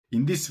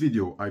In this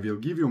video, I will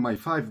give you my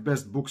 5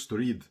 best books to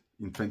read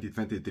in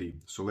 2023.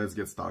 So let's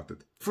get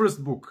started.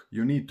 First book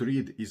you need to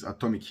read is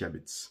Atomic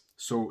Habits.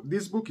 So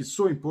this book is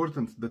so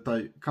important that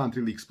I can't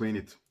really explain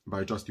it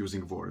by just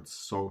using words.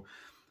 So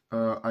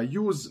I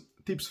use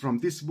tips from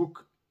this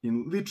book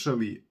in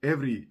literally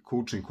every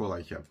coaching call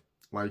I have.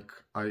 Like,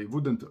 I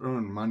wouldn't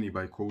earn money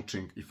by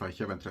coaching if I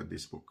haven't read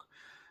this book.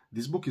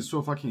 This book is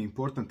so fucking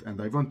important, and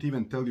I won't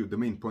even tell you the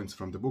main points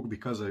from the book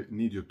because I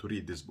need you to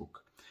read this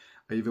book.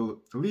 I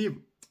will leave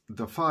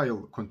the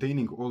file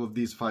containing all of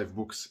these 5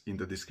 books in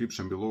the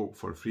description below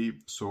for free.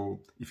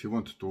 So if you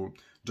want to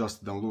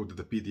just download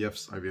the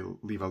PDFs, I will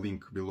leave a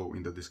link below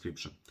in the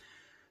description.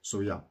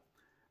 So yeah,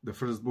 the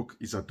first book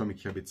is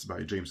Atomic Habits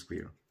by James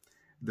Clear.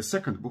 The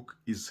second book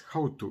is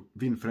How to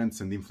Win Friends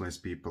and Influence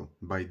People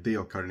by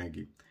Dale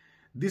Carnegie.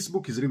 This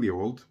book is really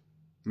old,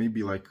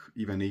 maybe like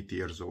even 80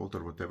 years old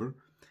or whatever,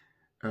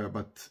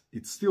 but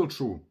it's still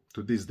true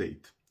to this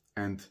date.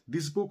 And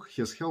this book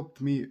has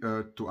helped me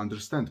to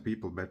understand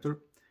people better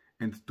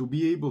and to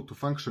be able to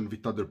function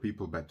with other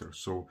people better.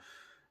 So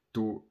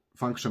to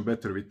function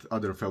better with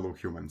other fellow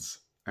humans.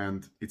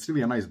 And it's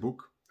really a nice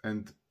book.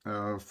 And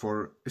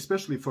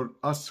especially for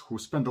us who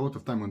spend a lot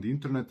of time on the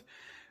internet,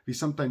 we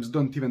sometimes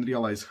don't even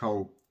realize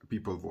how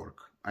people work.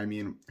 I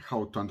mean,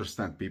 how to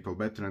understand people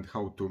better and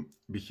how to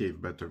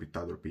behave better with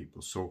other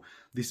people. So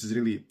this is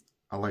really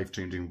a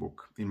life-changing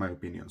book, in my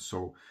opinion.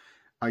 So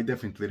I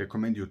definitely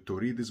recommend you to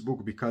read this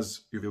book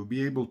because you will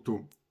be able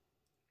to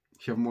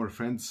have more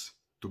friends,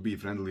 to be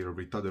friendlier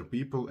with other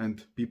people,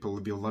 and people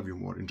will love you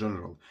more in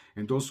general.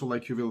 And also,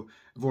 like, you will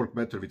work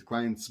better with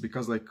clients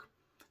because, like,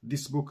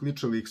 this book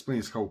literally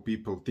explains how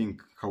people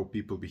think, how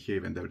people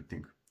behave and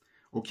everything.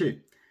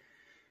 Okay.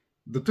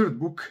 The third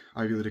book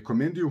I will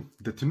recommend you,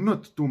 that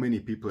not too many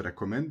people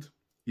recommend,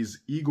 is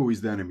Ego is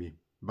the Enemy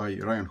by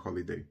Ryan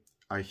Holiday.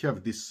 I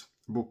have this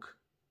book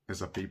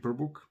as a paper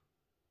book.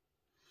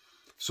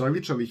 So I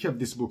literally have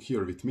this book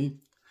here with me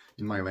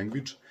in my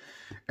language.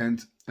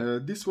 And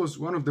this was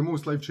one of the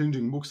most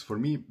life-changing books for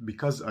me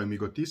because I'm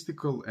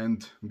egotistical,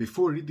 and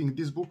before reading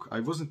this book I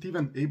wasn't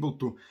even able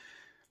to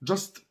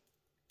just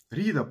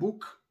read a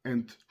book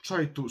and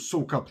try to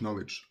soak up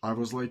knowledge. I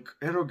was like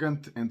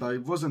arrogant, and I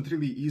wasn't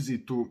really easy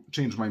to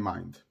change my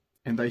mind.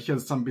 And I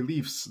had some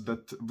beliefs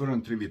that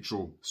weren't really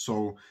true.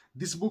 So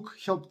this book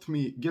helped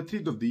me get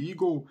rid of the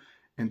ego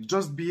and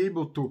just be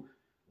able to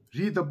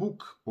read a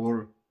book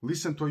or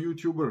listen to a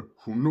YouTuber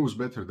who knows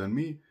better than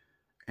me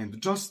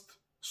and just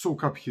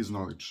soak up his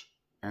knowledge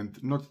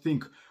and not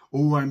think,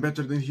 oh, I'm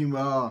better than him.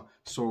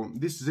 So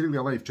this is really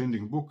a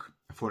life-changing book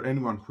for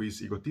anyone who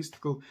is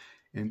egotistical.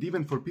 And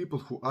even for people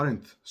who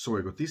aren't so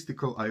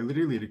egotistical, I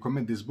really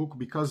recommend this book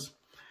because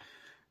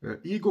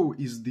ego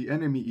is the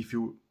enemy if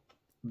you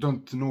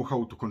don't know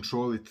how to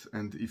control it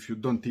and if you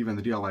don't even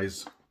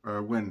realize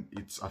when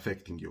it's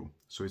affecting you.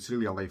 So it's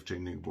really a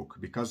life-changing book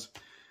because,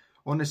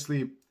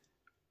 honestly,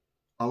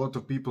 a lot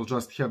of people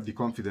just have the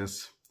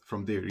confidence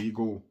from their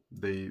ego.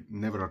 They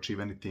never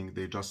achieve anything.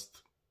 They are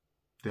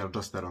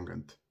just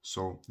arrogant.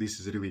 So this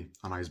is really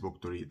a nice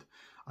book to read.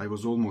 I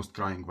was almost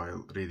crying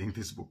while reading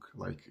this book.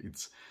 Like,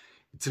 it's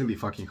really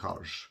fucking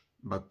harsh,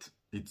 but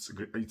it's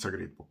a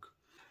great book.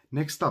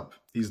 Next up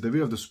is The Way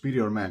of the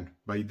Superior Man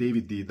by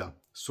David Deida.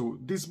 So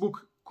this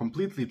book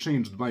completely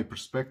changed my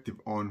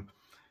perspective on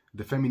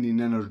the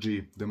feminine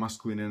energy, the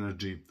masculine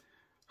energy,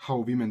 how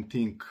women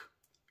think,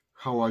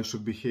 how I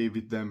should behave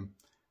with them,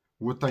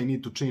 what I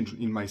need to change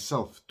in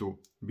myself to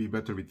be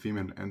better with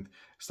women and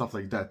stuff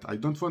like that. I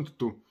don't want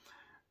to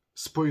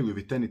spoil you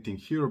with anything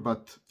here,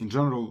 but in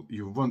general,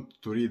 you want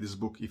to read this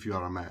book if you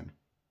are a man.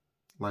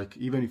 Like,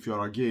 even if you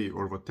are a gay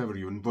or whatever,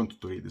 you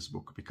want to read this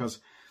book because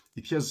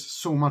it has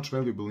so much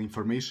valuable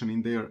information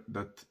in there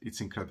that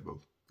it's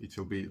incredible. It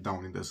will be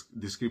down in the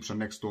description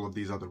next to all of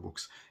these other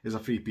books as a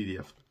free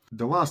PDF.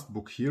 The last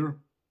book here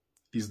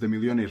is The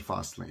Millionaire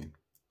Fastlane.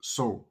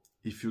 So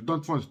if you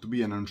don't want to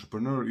be an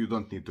entrepreneur, you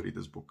don't need to read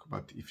this book.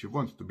 But if you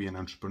want to be an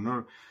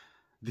entrepreneur,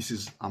 this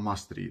is a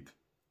must read.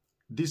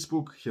 This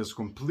book has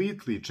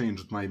completely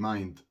changed my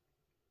mind,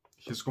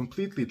 has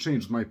completely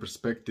changed my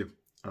perspective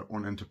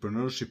on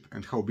entrepreneurship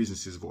and how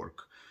businesses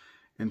work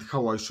and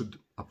how I should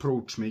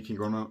approach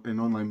making an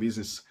online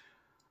business.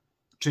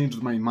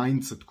 Changed my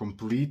mindset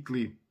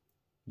completely,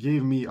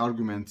 gave me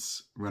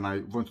arguments when I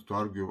wanted to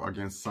argue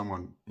against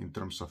someone in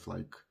terms of,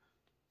 like,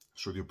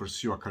 should you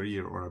pursue a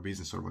career or a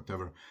business or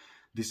whatever.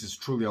 This is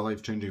truly a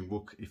life-changing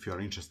book if you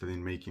are interested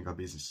in making a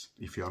business.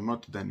 If you are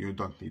not, then you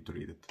don't need to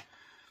read it.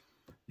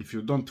 If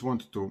you don't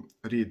want to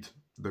read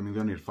The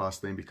Millionaire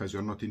Fastlane because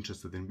you're not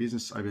interested in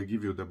business, I will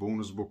give you the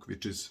bonus book,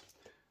 which is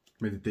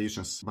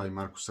Meditations by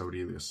Marcus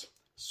Aurelius.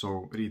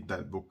 So read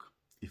that book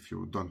if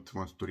you don't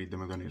want to read The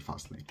Millionaire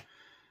Fastlane.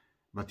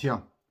 But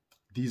yeah,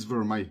 these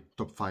were my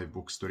top 5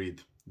 books to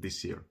read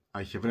this year.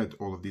 I have read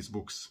all of these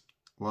books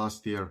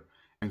last year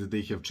and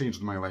they have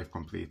changed my life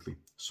completely.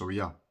 So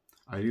yeah,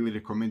 I really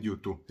recommend you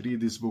to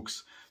read these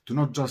books, to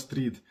not just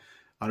read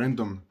a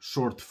random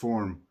short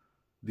form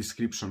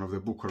description of the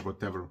book or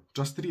whatever.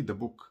 Just read the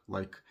book.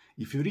 Like,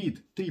 if you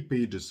read 3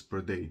 pages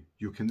per day,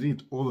 you can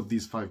read all of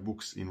these 5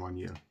 books in 1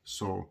 year.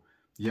 So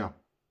yeah,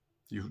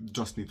 you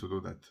just need to do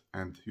that,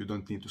 and you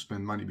don't need to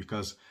spend money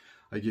because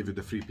I gave you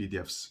the free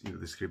PDFs in the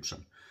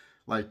description.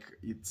 Like,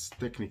 it's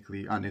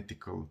technically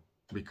unethical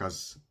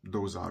because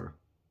those are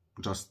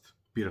just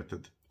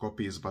pirated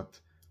copies, but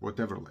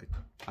whatever, like,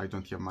 I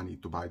don't have money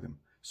to buy them.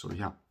 So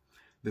yeah,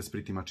 that's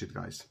pretty much it,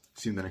 guys.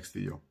 See you in the next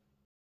video.